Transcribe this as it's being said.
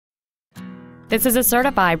This is a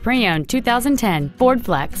certified pre-owned 2010 Ford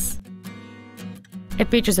Flex. It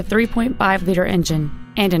features a 3.5-liter engine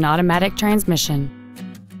and an automatic transmission.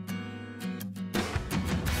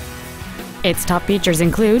 Its top features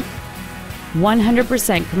include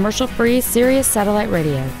 100% commercial-free Sirius satellite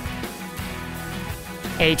radio,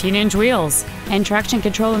 18-inch wheels, and traction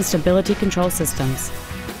control and stability control systems.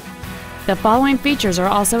 The following features are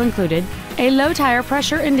also included: a low tire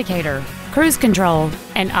pressure indicator, cruise control,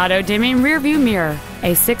 an auto-dimming rear-view mirror,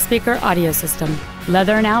 a 6-speaker audio system,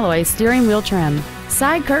 leather and alloy steering wheel trim,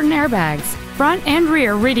 side curtain airbags, front and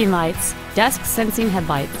rear reading lights, dusk sensing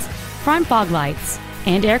headlights, front fog lights,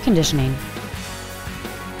 and air conditioning.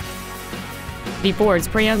 The Ford's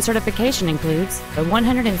pre-owned certification includes a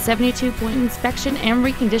 172-point inspection and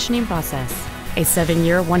reconditioning process, a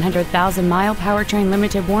 7-year, 100,000-mile powertrain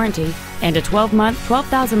limited warranty, and a 12-month,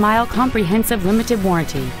 12,000-mile comprehensive limited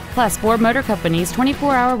warranty, plus Ford Motor Company's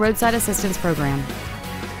 24-hour roadside assistance program.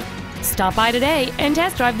 Stop by today and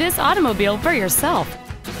test drive this automobile for yourself.